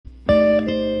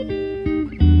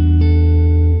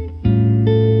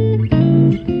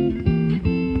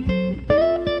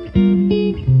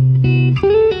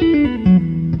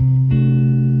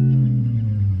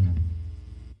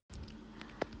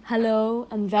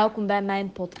welkom bij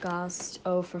mijn podcast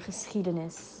over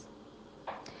geschiedenis.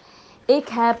 Ik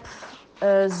heb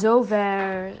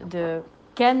zover de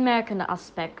kenmerkende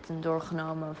aspecten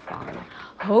doorgenomen van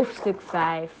hoofdstuk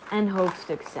 5 en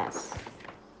hoofdstuk 6.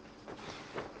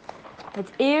 Het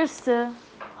eerste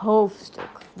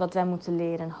hoofdstuk wat wij moeten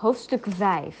leren, hoofdstuk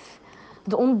 5.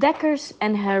 De ontdekkers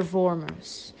en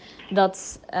hervormers.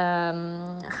 Dat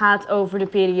gaat over de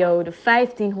periode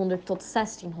 1500 tot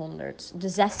 1600,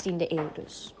 de 16e eeuw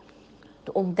dus.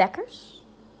 De ontdekkers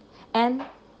en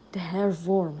de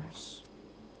hervormers.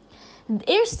 Het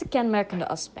eerste kenmerkende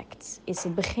aspect is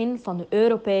het begin van de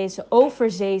Europese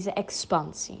overzeese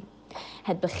expansie.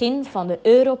 Het begin van de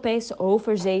Europese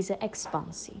overzeese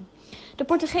expansie. De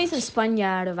Portugezen en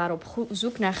Spanjaarden waren op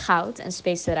zoek naar goud en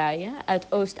specerijen, uit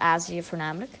Oost-Azië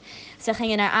voornamelijk. Ze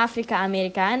gingen naar Afrika,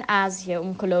 Amerika en Azië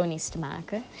om kolonies te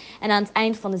maken. En aan het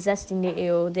eind van de 16e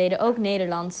eeuw deden ook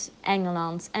Nederland,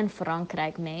 Engeland en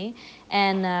Frankrijk mee.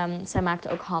 En zij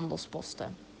maakten ook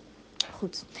handelsposten.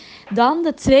 Goed. Dan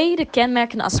de tweede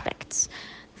kenmerkende aspect.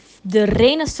 De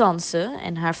renaissance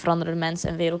en haar veranderde mens-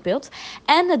 en wereldbeeld.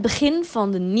 En het begin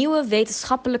van de nieuwe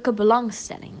wetenschappelijke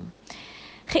belangstelling.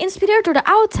 Geïnspireerd door de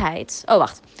oudheid.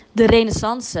 De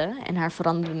renaissance en haar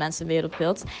veranderde mens- en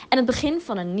wereldbeeld. En het begin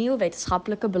van een nieuwe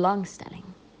wetenschappelijke belangstelling.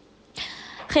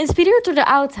 Geïnspireerd door de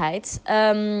oudheid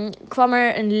kwam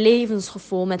er een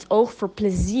levensgevoel met oog voor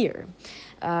plezier.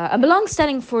 Een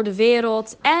belangstelling voor de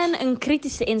wereld en een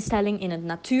kritische instelling in het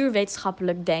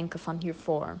natuurwetenschappelijk denken van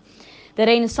hiervoor. De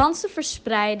renaissance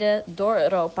verspreidde door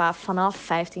Europa vanaf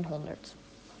 1500.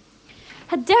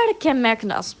 Het derde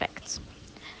kenmerkende aspect.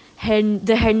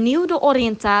 De hernieuwde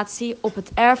oriëntatie op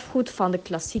het erfgoed van de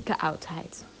klassieke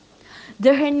oudheid.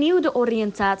 De hernieuwde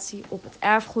oriëntatie op het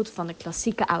erfgoed van de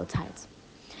klassieke oudheid.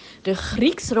 De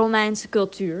Grieks-Romeinse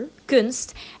cultuur,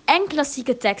 kunst en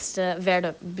klassieke teksten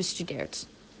werden bestudeerd.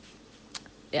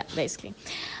 Ja, basically.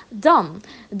 Dan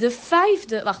de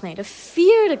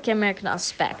vierde kenmerkende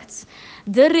aspect.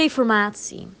 De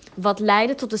reformatie. Wat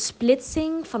leidde tot de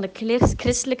splitsing van de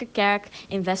christelijke kerk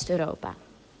in West-Europa.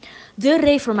 De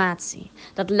reformatie.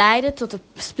 Dat leidde tot de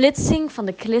splitsing van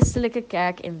de christelijke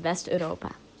kerk in West-Europa.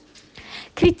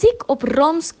 Kritiek op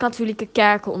Rooms-katholieke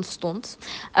kerken ontstond.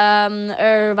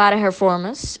 Er waren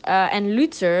hervormers. En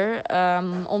Luther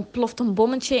ontplofte een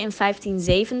bommetje in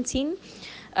 1517.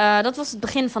 Dat was het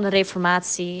begin van de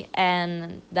reformatie.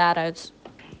 En daaruit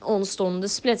ontstond de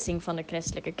splitsing van de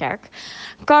christelijke kerk.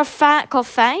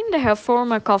 Calvijn, de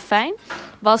hervormer Calvijn,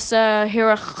 was heel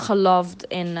erg geloved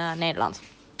in Nederland.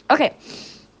 Oké.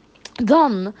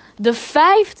 Dan de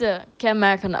vijfde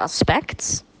kenmerkende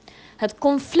aspect. Het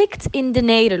conflict in de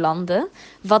Nederlanden,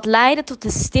 wat leidde tot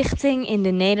de stichting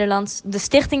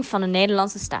van de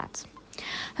Nederlandse staat.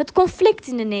 Het conflict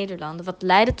in de Nederlanden, wat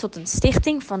leidde tot een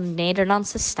stichting van de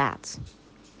Nederlandse staat.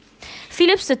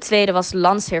 Philips II was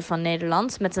landsheer van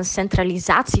Nederland met een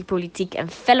centralisatiepolitiek en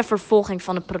felle vervolging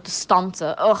van de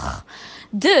protestanten.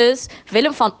 Dus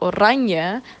Willem van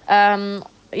Oranje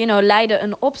leidde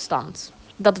een opstand.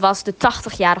 Dat was de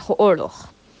 80-jarige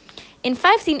oorlog. In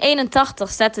 1581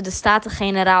 zette de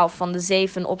Staten-Generaal van de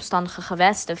 7 opstandige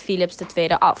gewesten Philips II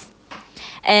af.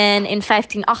 En in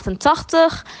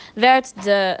 1588 werd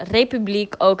de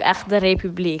republiek ook echt de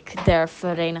Republiek der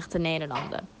Verenigde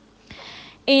Nederlanden.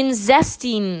 In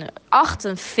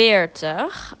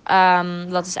 1648,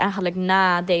 dat is eigenlijk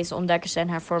na deze ontdekkers en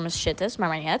hervormers shit is,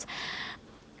 maar niet uit.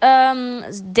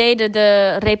 Deden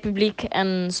de Republiek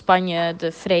en Spanje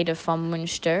de vrede van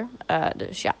Münster.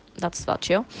 Dus ja, dat is wel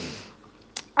chill.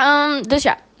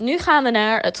 Nu gaan we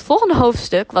naar het volgende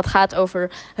hoofdstuk, wat gaat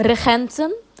over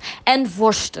regenten en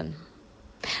vorsten.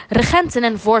 Regenten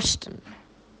en vorsten.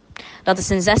 Dat is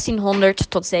in 1600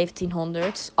 tot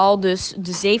 1700, al dus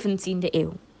de 17e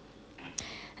eeuw.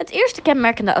 Het eerste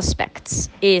kenmerkende aspect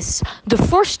is de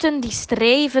vorsten die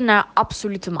streven naar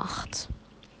absolute macht.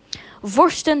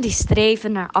 Vorsten die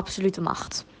streven naar absolute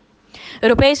macht.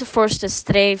 Europese vorsten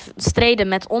streden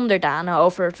met onderdanen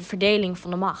over de verdeling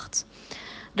van de macht.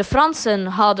 De Fransen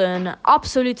hadden een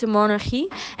absolute monarchie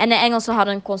en de Engelsen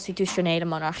hadden een constitutionele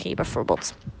monarchie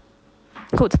bijvoorbeeld.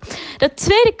 Goed, het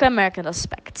tweede kenmerkende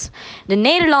aspect. De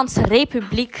Nederlandse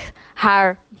Republiek,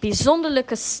 haar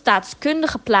bijzonderlijke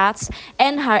staatskundige plaats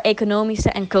en haar economische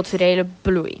en culturele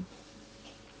bloei.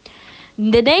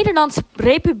 De Nederlandse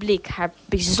Republiek, haar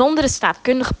bijzondere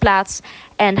staatkundige plaats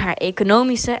en haar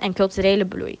economische en culturele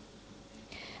bloei.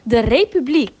 De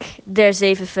Republiek der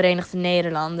 7 Verenigde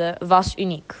Nederlanden was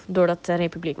uniek, doordat het een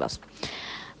republiek was.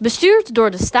 Bestuurd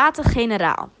door de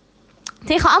Staten-Generaal.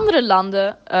 Tegen andere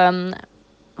landen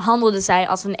handelden zij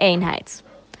als een eenheid.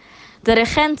 De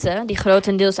regenten, die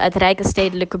grotendeels uit rijke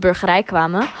stedelijke burgerij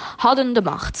kwamen, hadden de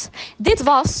macht. Dit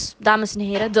was, dames en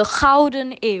heren, de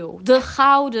Gouden Eeuw. De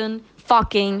Gouden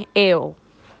fucking Eeuw.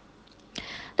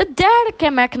 Het derde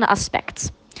kenmerkende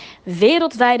aspect.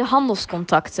 Wereldwijde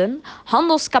handelscontacten,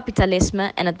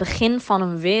 handelskapitalisme en het begin van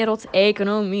een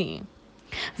wereldeconomie.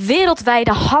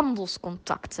 Wereldwijde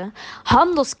handelscontacten,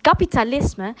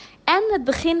 handelskapitalisme en het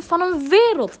begin van een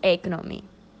wereldeconomie.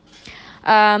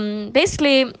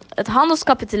 Basically, het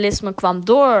handelskapitalisme kwam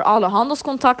door alle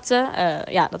handelscontacten.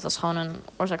 Dat was gewoon een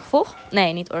oorzaak-gevolg.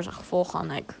 Nee, niet oorzaak-gevolg,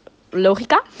 gewoon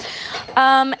logica.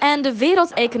 En de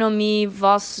wereldeconomie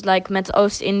was met de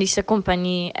Oost-Indische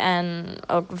Compagnie en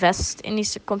ook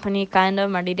West-Indische Compagnie,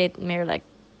 maar die deed meer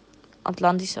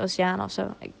Atlantische Oceaan of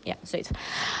zo. Ja, zoiets.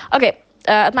 Oké,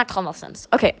 het maakt gewoon wel sens.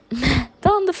 Oké,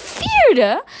 dan de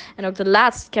vierde en ook de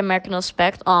laatste kenmerkende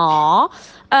aspect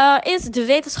is de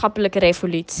wetenschappelijke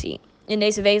revolutie. In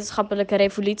deze wetenschappelijke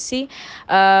revolutie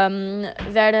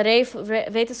werden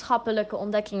wetenschappelijke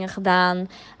ontdekkingen gedaan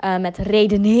met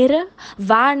redeneren,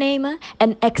 waarnemen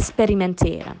en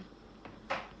experimenteren.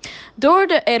 Door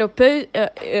de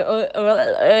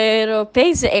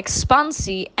Europese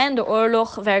expansie en de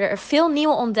oorlog werden er veel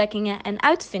nieuwe ontdekkingen en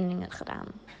uitvindingen gedaan.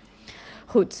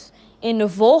 Goed, in de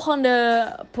volgende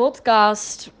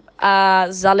podcast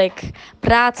zal ik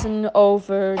praten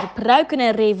over de pruiken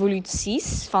en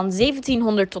revoluties van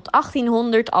 1700 tot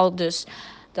 1800, al dus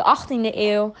de 18e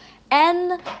eeuw.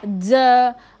 En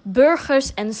de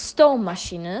burgers- en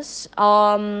stoommachines,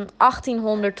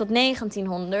 1800 tot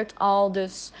 1900, al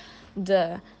dus de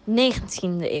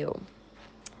 19e eeuw.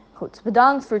 Goed,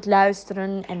 bedankt voor het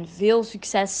luisteren en veel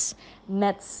succes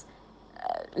met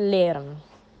leren.